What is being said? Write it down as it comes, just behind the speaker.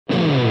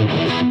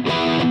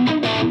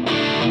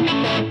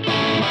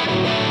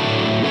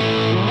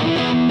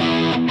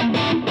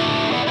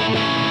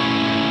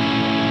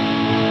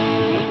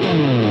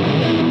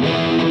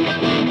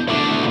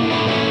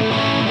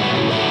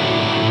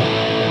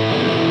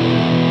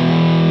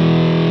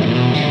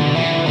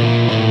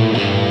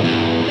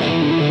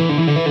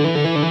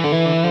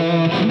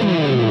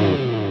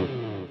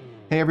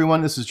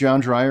everyone, this is John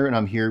Dreyer and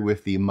I'm here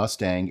with the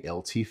Mustang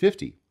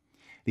LT50.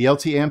 The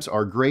LT amps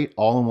are great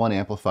all-in-one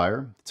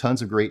amplifier,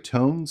 tons of great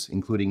tones,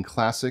 including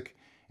classic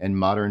and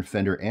modern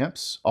Fender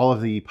amps, all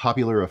of the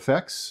popular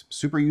effects,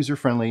 super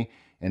user-friendly,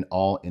 and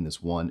all in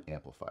this one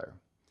amplifier.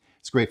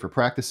 It's great for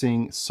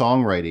practicing,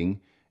 songwriting,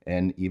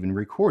 and even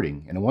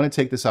recording. And I want to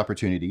take this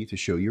opportunity to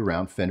show you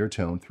around Fender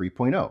Tone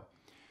 3.0,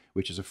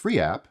 which is a free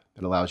app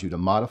that allows you to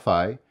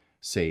modify,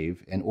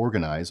 save, and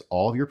organize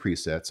all of your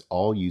presets,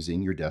 all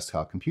using your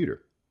desktop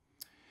computer.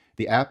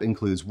 The app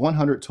includes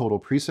 100 total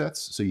presets,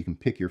 so you can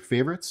pick your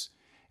favorites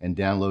and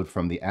download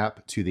from the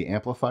app to the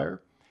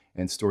amplifier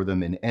and store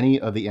them in any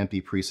of the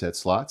empty preset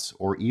slots,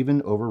 or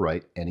even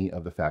overwrite any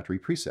of the factory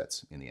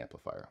presets in the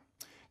amplifier.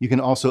 You can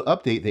also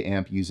update the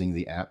amp using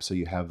the app so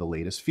you have the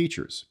latest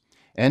features.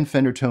 And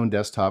Fender Tone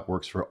Desktop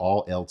works for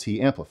all LT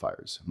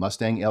amplifiers,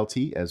 Mustang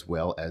LT as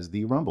well as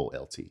the Rumble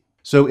LT.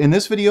 So in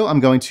this video,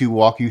 I'm going to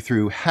walk you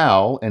through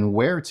how and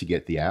where to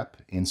get the app,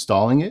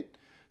 installing it,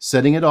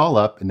 setting it all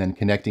up, and then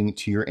connecting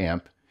to your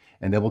amp.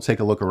 And then we'll take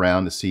a look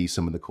around to see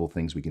some of the cool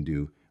things we can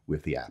do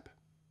with the app.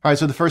 All right,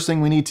 so the first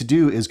thing we need to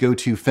do is go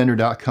to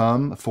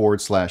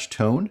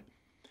fender.com/tone. And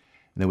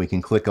then we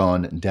can click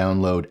on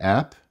Download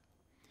App.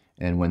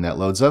 And when that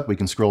loads up, we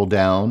can scroll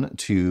down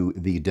to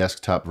the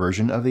desktop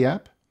version of the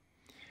app.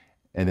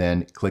 And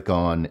then click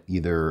on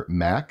either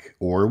Mac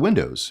or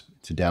Windows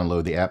to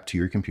download the app to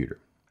your computer.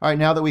 All right,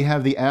 now that we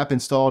have the app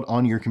installed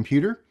on your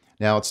computer,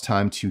 now it's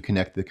time to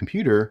connect the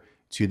computer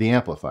to the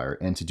amplifier.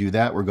 And to do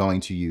that, we're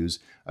going to use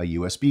a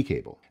USB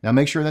cable. Now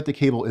make sure that the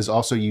cable is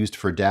also used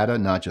for data,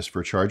 not just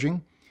for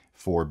charging,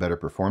 for better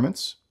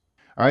performance.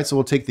 All right, so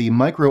we'll take the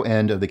micro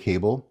end of the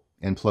cable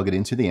and plug it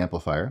into the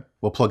amplifier.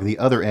 We'll plug the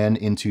other end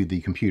into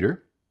the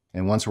computer.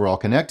 And once we're all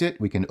connected,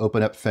 we can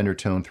open up Fender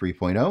Tone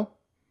 3.0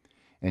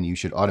 and you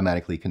should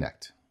automatically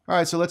connect. All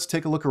right, so let's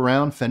take a look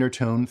around Fender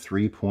Tone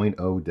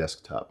 3.0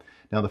 desktop.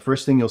 Now the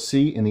first thing you'll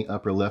see in the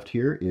upper left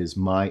here is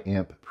My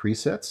Amp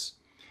Presets.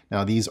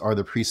 Now these are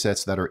the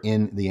presets that are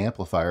in the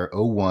amplifier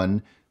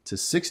 01 to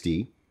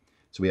 60.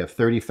 So we have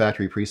 30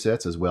 factory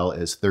presets as well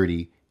as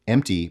 30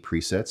 empty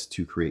presets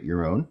to create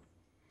your own.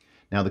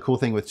 Now the cool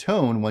thing with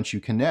Tone, once you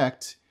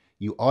connect,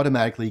 you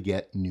automatically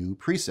get new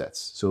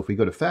presets. So if we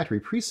go to factory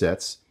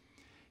presets,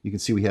 you can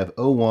see we have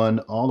 01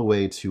 all the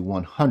way to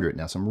 100.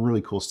 Now some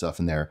really cool stuff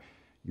in there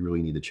you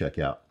really need to check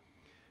out.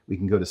 We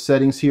can go to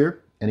settings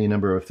here, any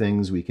number of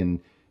things. We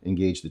can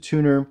engage the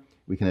tuner.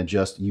 We can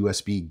adjust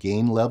USB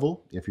gain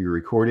level if you're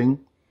recording,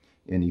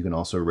 and you can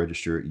also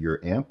register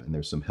your amp, and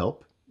there's some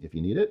help if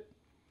you need it.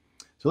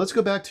 So let's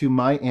go back to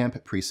My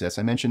Amp Presets.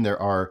 I mentioned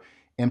there are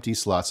empty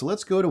slots, so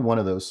let's go to one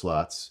of those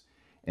slots,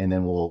 and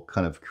then we'll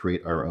kind of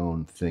create our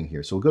own thing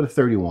here. So we'll go to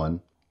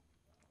 31,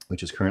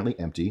 which is currently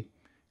empty.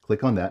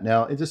 Click on that.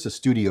 Now, it's just a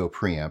studio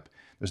preamp.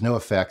 There's no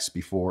effects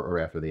before or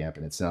after the amp,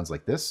 and it sounds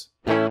like this.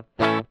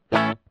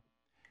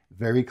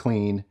 Very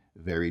clean,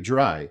 very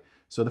dry.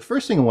 So the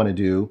first thing I want to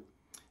do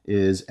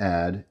is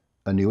add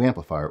a new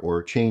amplifier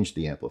or change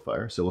the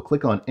amplifier. So we'll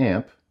click on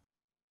Amp.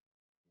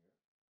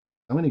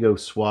 I'm going to go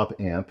Swap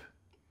Amp.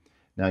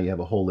 Now you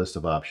have a whole list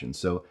of options.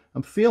 So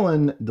I'm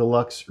feeling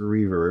Deluxe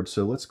Reverb,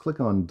 so let's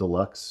click on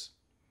Deluxe,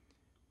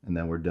 and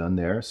then we're done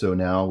there. So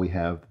now we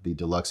have the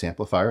Deluxe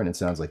amplifier, and it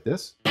sounds like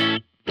this.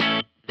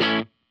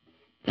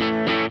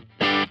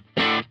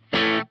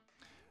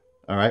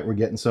 All right, we're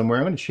getting somewhere.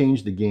 I'm going to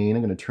change the gain.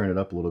 I'm going to turn it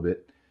up a little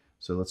bit.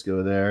 So let's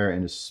go there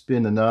and just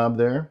spin the knob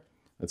there.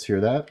 Let's hear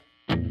that.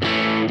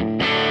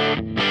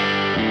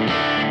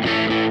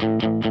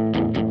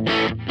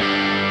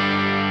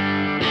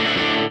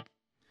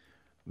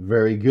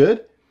 Very good.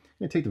 I'm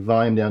going to take the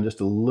volume down just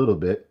a little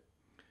bit.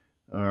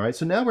 All right,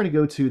 so now we're going to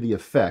go to the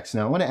effects.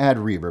 Now I want to add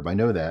reverb. I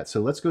know that.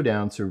 So let's go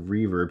down to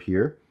reverb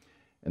here,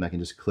 and I can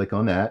just click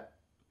on that.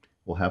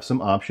 We'll have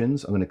some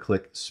options. I'm going to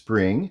click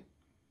spring.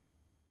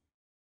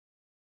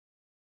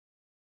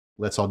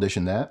 Let's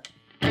audition that.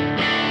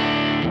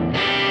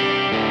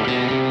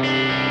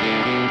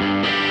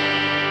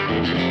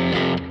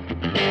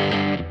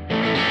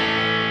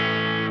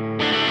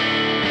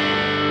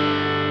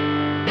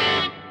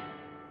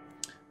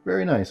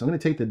 Very nice. I'm going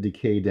to take the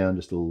decay down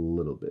just a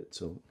little bit.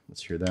 So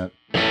let's hear that.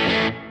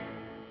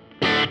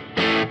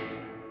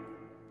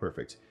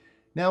 Perfect.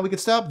 Now we could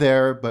stop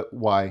there, but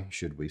why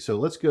should we? So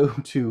let's go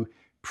to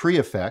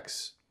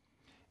pre-effects,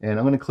 and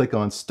I'm going to click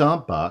on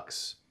Stomp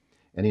Box.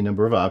 Any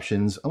number of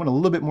options. I want a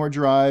little bit more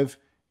drive,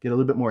 get a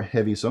little bit more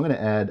heavy, so I'm going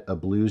to add a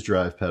blues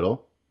drive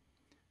pedal.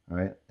 All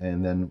right,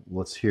 and then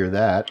let's hear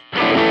that.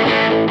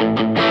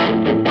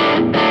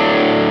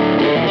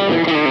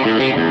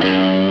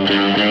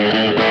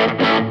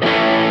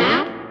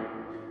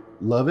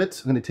 Love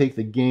it. I'm going to take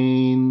the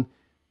gain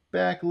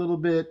back a little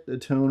bit, the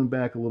tone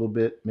back a little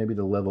bit, maybe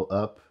the level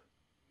up.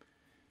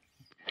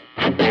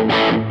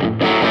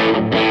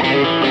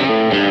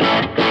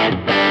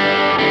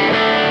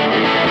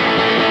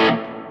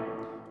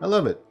 I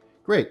love it.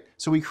 Great.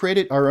 So we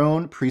created our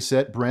own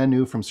preset, brand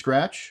new from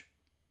scratch.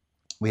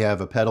 We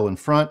have a pedal in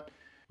front.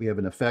 We have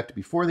an effect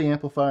before the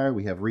amplifier.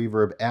 We have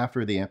reverb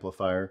after the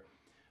amplifier.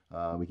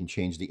 We can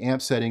change the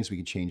amp settings. We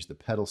can change the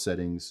pedal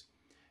settings.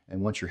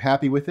 And once you're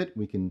happy with it,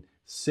 we can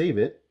save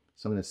it.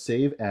 So I'm going to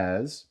save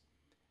as,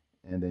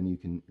 and then you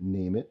can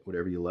name it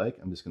whatever you like.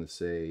 I'm just going to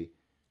say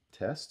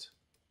test.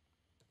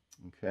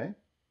 Okay.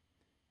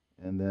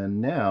 And then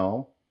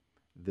now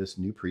this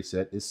new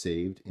preset is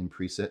saved in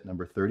preset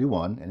number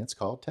 31, and it's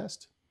called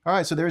test. All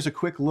right, so there's a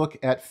quick look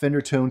at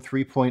Fender Tone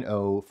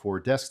 3.0 for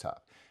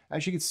desktop.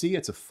 As you can see,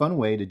 it's a fun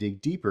way to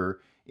dig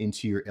deeper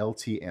into your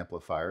LT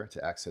amplifier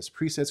to access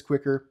presets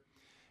quicker.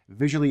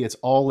 Visually, it's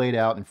all laid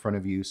out in front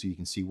of you so you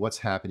can see what's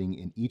happening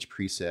in each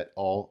preset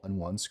all on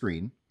one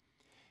screen.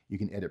 You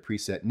can edit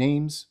preset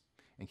names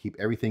and keep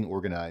everything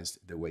organized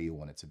the way you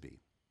want it to be.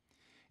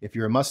 If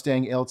you're a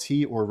Mustang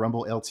LT or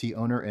Rumble LT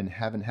owner and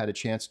haven't had a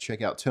chance to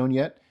check out Tone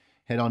yet,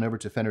 head on over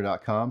to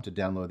Fender.com to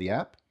download the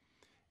app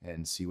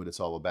and see what it's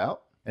all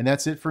about. And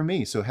that's it for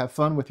me. So have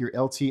fun with your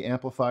LT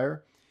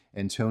amplifier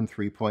and Tone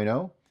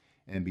 3.0,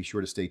 and be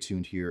sure to stay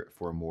tuned here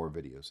for more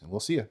videos. And we'll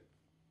see you.